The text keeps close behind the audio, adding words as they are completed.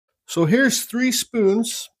So here's 3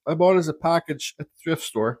 spoons I bought as a package at the thrift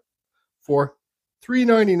store for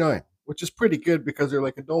 $3.99, which is pretty good because they're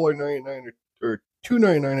like $1.99 or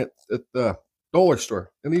 $2.99 at the dollar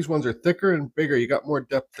store. And these ones are thicker and bigger. You got more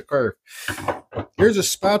depth to carve. Here's a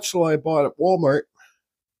spatula I bought at Walmart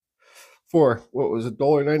for, what was it,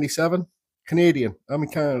 $1.97? Canadian. I'm in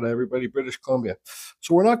Canada, everybody, British Columbia.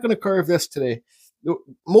 So we're not going to carve this today.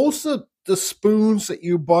 Most of the spoons that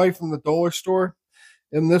you buy from the dollar store,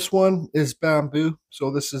 and this one is bamboo.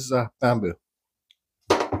 So this is bamboo.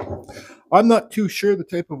 I'm not too sure the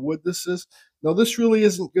type of wood this is. Now, this really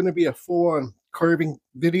isn't going to be a full-on carving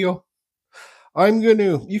video.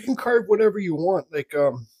 You can carve whatever you want. Like,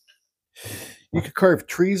 you can carve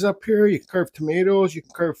trees up here. You can carve tomatoes. You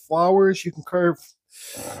can carve flowers. You can carve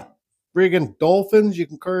friggin' dolphins. You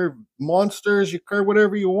can carve monsters. You can carve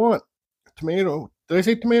whatever you want. Tomato. Did I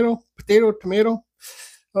say tomato? Potato, tomato.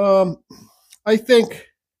 I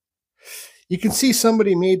think you can see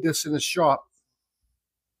somebody made this in his shop.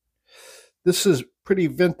 This is pretty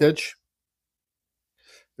vintage.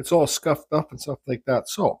 It's all scuffed up and stuff like that.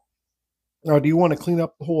 So, now do you want to clean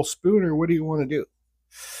up the whole spoon, or what do you want to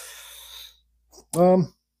do?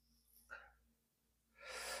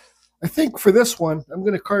 I think for this one, I'm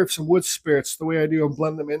going to carve some wood spirits the way I do and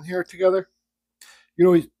blend them in here together. You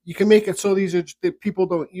know, you can make it so people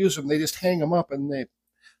don't use them. They just hang them up and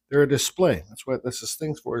they're a display. That's what this is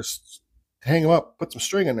things for, is hang them up, put some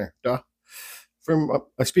string in there, duh.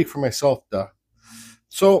 I speak for myself, duh.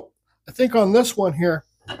 So I think on this one here,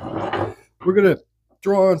 we're going to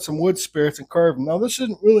draw on some wood spirits and carve them. Now, this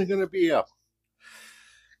isn't really going to be a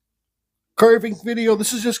carving video.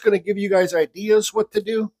 This is just going to give you guys ideas what to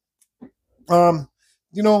do. You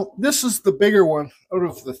know, this is the bigger one out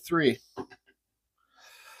of the 3.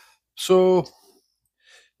 So,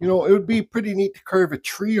 you know, it would be pretty neat to carve a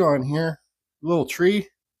tree on here, a little tree.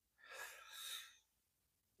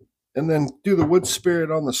 And then do the wood spirit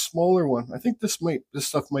on the smaller one. I think this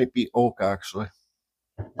stuff might be oak, actually.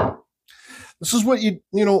 This is what you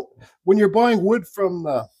know, when you're buying wood from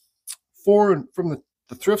the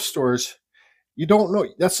thrift stores, you don't know.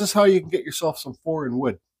 That's just how you can get yourself some foreign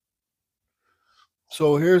wood.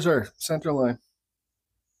 So here's our center line.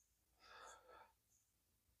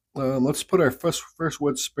 Let's put our first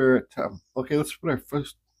wood spirit. Okay, let's put our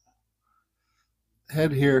first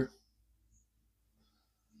head here.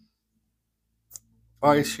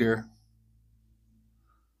 Eyes here.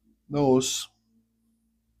 Nose.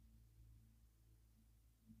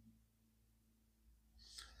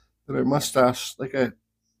 Then our mustache, like I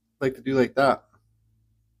like to do like that.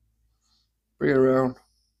 Bring it around.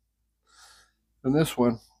 And this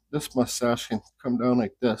one, this mustache can come down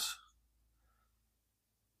like this.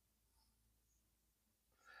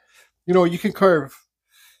 You know, you can carve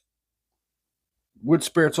wood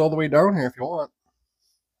spirits all the way down here if you want.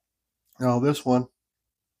 Now this one,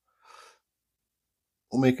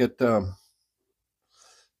 we'll make it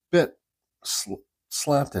bit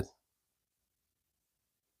slanted.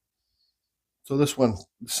 So this one,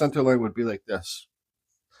 the center line would be like this.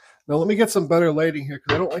 Now let me get some better lighting here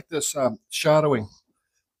because I don't like this shadowing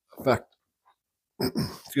effect.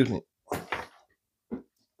 Excuse me.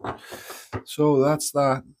 So that's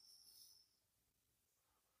that.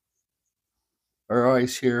 Our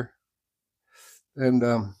eyes here. And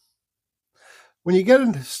when you get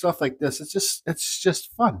into stuff like this, it's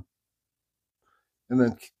just fun. And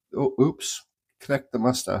then, oh, oops, connect the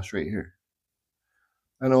mustache right here.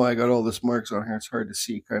 I know I got all this marks on here. It's hard to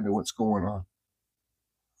see kind of what's going on.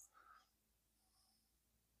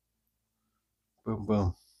 Boom,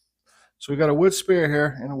 boom. So we got a wood spirit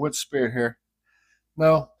here and a wood spirit here.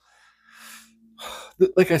 Now,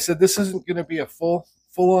 like I said, this isn't going to be a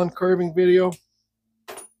full-on carving video.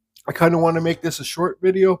 I kind of want to make this a short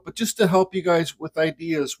video, but just to help you guys with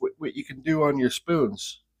ideas what you can do on your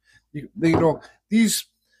spoons. You know, these,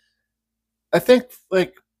 I think,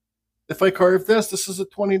 like, if I carve this is a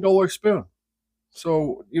 $20 spoon.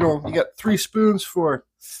 So, you know, you get 3 spoons for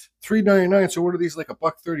 $3.99. So what are these, like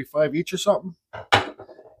 $1.35 each or something?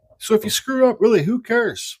 So if you screw up, really, who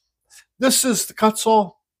cares? This is the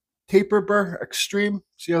Kutzall Taper Burr Extreme.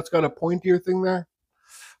 See how it's got a pointier thing there?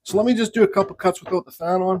 So let me just do a couple cuts without the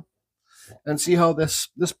fan on and see how this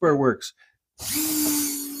burr works.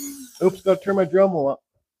 Oops, got to turn my Dremel up.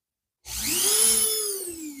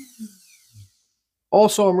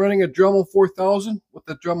 Also, I'm running a Dremel 4000 with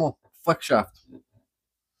the Dremel flex shaft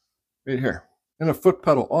right here, and a foot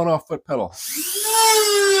pedal, on-off foot pedal.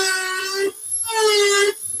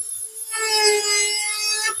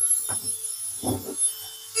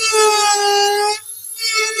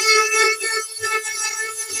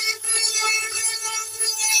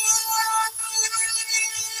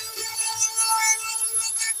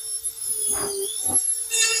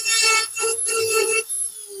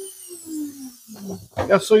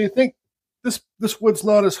 Yeah, so you think this wood's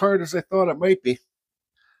not as hard as I thought it might be,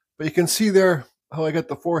 but you can see there how I got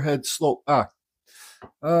the forehead slope back.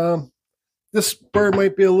 This burr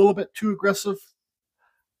might be a little bit too aggressive.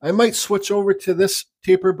 I might switch over to this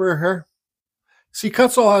taper burr here. See,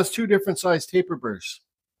 Kutzall has two different size taper burrs.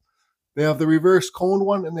 They have the reverse coned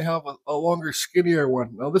one and they have a longer, skinnier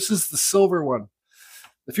one. Now, this is the silver one.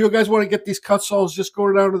 If you guys want to get these Kutzalls, just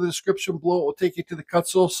go down to the description below. It will take you to the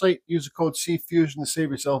Kutzall site. Use the code CFusion to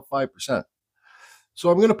save yourself 5%. So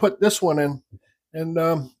I'm going to put this one in, and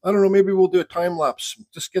I don't know, maybe we'll do a time lapse.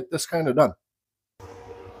 Just get this kind of done.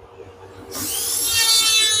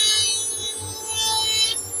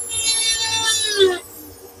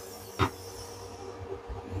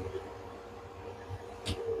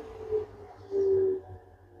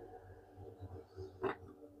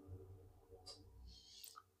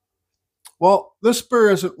 Well, this burr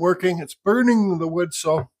isn't working. It's burning the wood,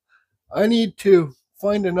 so I need to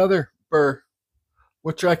find another burr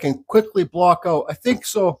which I can quickly block out. I think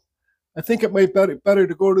so. I think it might be better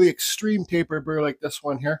to go to the extreme taper burr like this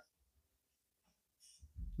one here.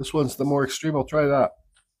 This one's the more extreme. I'll try that.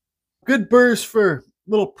 Good burrs for a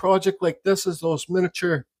little project like this is those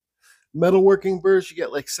miniature metalworking burrs. You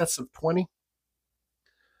get like sets of 20.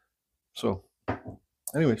 So,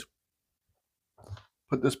 anyways,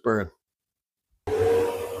 put this burr in.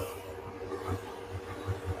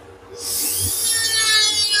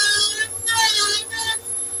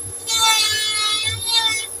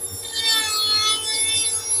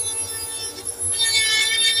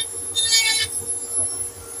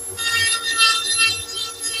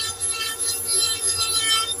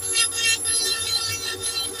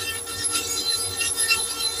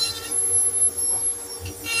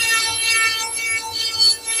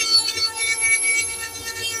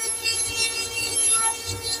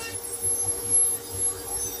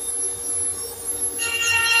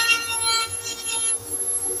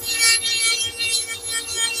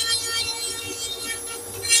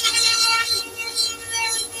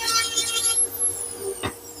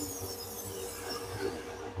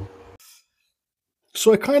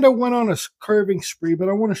 So I kind of went on a carving spree, but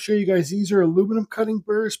I want to show you guys, these are aluminum cutting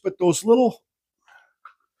burrs, but these are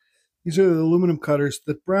the aluminum cutters.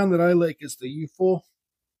 The brand that I like is the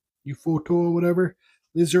Ufoto or whatever.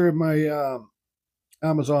 These are in my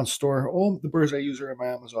Amazon store. All the burrs I use are in my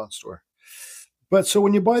Amazon store. But so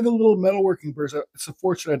when you buy the little metalworking burrs, it's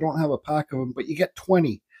unfortunate I don't have a pack of them, but you get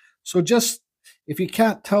 20. So just, if you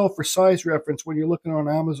can't tell for size reference when you're looking on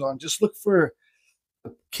Amazon, just look for a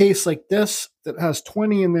case like this that has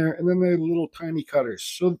 20 in there, and then they're little tiny cutters.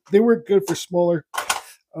 So they work good for smaller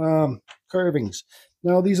carvings.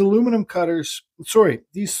 Now these aluminum cutters,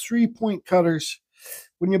 these 3-point cutters,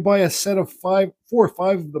 when you buy a set of 4 or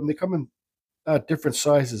 5 of them, they come in different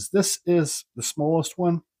sizes. This is the smallest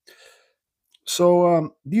one.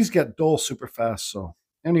 So these get dull super fast. So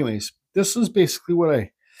anyways, this is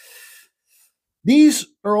basically these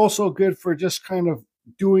are also good for just kind of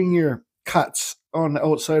doing your cuts on the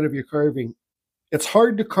outside of your carving. It's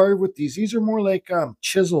hard to carve with these. These are more like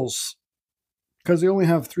chisels because they only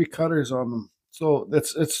have 3 cutters on them. So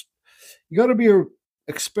it's you got to be an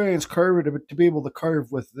experienced carver to be able to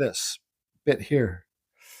carve with this bit here.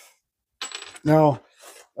 Now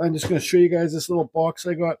I'm just going to show you guys this little box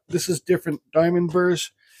I got. This is different diamond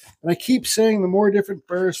burrs, and I keep saying the more different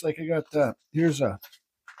burrs. Like I got here's a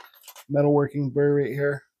metalworking burr right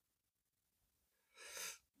here.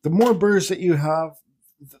 The more burrs that you have,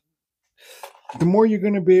 the more you're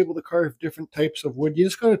going to be able to carve different types of wood. You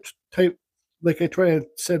just got to type, like I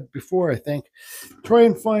said before, I think, try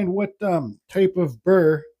and find what type of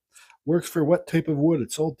burr works for what type of wood.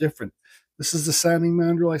 It's all different. This is the sanding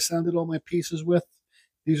mandrel I sanded all my pieces with.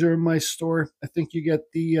 These are in my store. I think you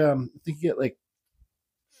get like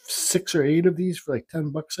 6 or 8 of these for like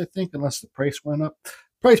 $10, I think, unless the price went up.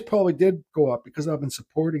 Price probably did go up because I've been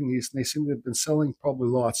supporting these and they seem to have been selling probably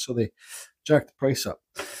lots, so they jacked the price up.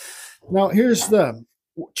 Now here's the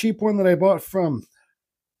cheap one that I bought from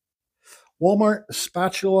Walmart,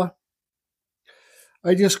 spatula.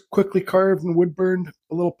 I just quickly carved and wood burned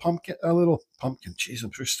a little pumpkin. Jeez,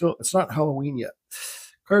 it's not Halloween yet.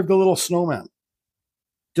 Carved a little snowman.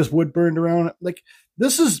 Just wood burned around it. Like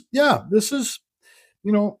this is,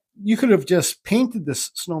 you know, you could have just painted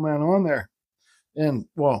this snowman on there. And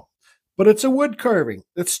well, but it's a wood carving.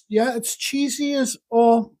 It's cheesy as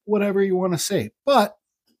all whatever you want to say. But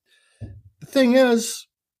the thing is,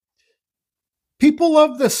 people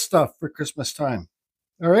love this stuff for Christmas time.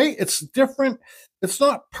 All right, it's different. It's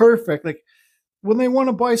not perfect. Like when they want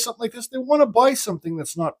to buy something like this, they want to buy something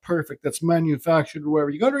that's not perfect, that's manufactured or whatever.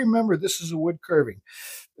 You got to remember this is a wood carving.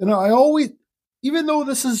 And I always, even though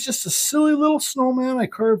this is just a silly little snowman I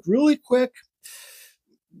carved really quick,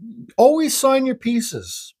 always sign your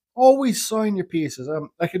pieces. Always sign your pieces.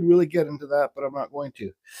 I could really get into that, but I'm not going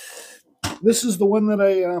to. This is the one that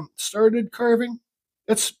I started carving.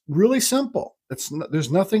 It's really simple.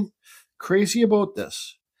 There's nothing crazy about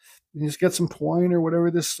this. You just get some twine or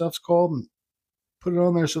whatever this stuff's called and put it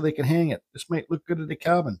on there so they can hang it. This might look good at the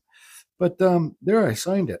cabin. But there, I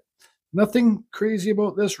signed it. Nothing crazy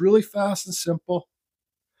about this. Really fast and simple.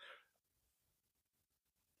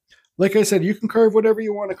 Like I said, you can carve whatever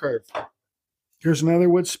you want to carve. Here's another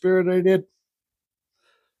wood spirit I did.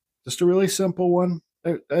 Just a really simple one.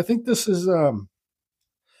 I think this is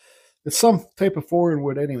it's some type of foreign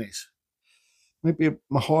wood anyways. Might be a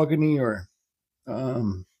mahogany or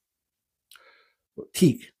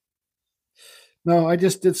teak. No, I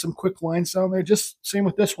just did some quick lines down there. Just same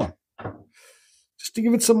with this one. Just to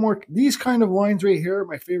give it some more. These kind of lines right here are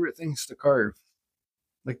my favorite things to carve.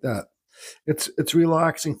 Like that. It's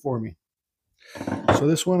relaxing for me. So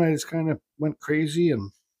this one I just kind of went crazy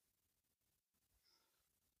and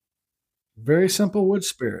very simple wood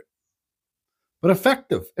spirit. But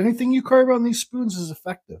effective. Anything you carve on these spoons is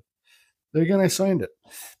effective. There again, I signed it.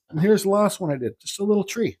 And here's the last one I did. Just a little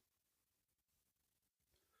tree.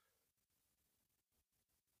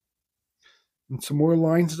 And some more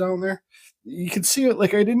lines down there. You can see it,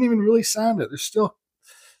 like I didn't even really sand it. There's still,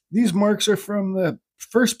 these marks are from the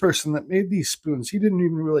first person that made these spoons. He didn't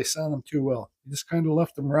even really sand them too well. He just kind of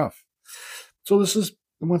left them rough. So this is,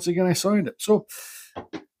 once again, I signed it. So,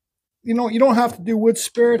 you know, you don't have to do wood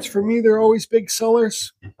spirits. For me, they're always big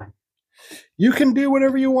sellers. You can do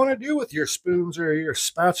whatever you want to do with your spoons or your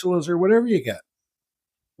spatulas or whatever you get.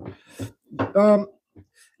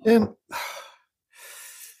 And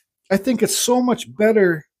I think it's so much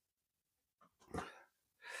better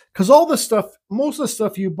because all the stuff, most of the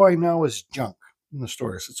stuff you buy now is junk in the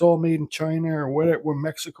stores. It's all made in China or whatever, or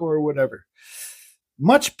Mexico or whatever.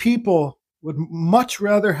 Much people would much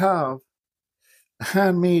rather have a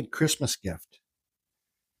handmade Christmas gift.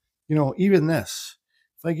 You know, even this.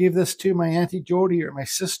 If I gave this to my Auntie Jody or my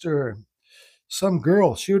sister or some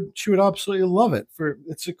girl, she would absolutely love it. For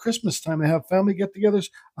it's a Christmas time, they have family get-togethers.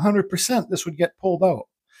 100%, this would get pulled out.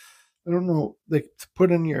 I don't know, like to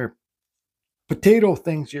put in your potato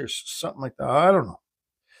things or something like that. I don't know.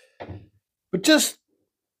 But just,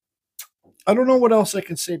 I don't know what else I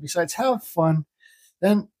can say besides have fun.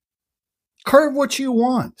 Then carve what you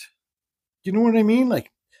want. You know what I mean?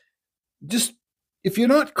 Like, just, if you're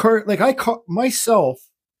not like myself,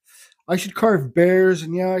 I should carve bears,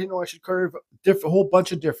 and yeah, you know, I should carve a whole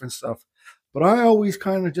bunch of different stuff. But I always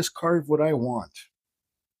kind of just carve what I want.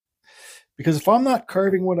 Because if I'm not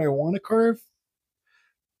carving what I want to carve,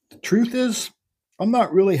 the truth is, I'm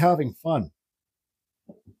not really having fun.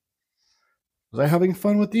 Was I having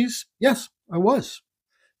fun with these? Yes, I was.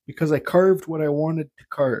 Because I carved what I wanted to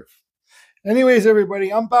carve. Anyways,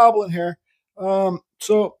 everybody, I'm babbling here.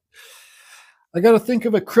 So I got to think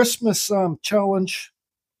of a Christmas challenge.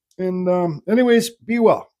 And anyways, be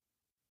well.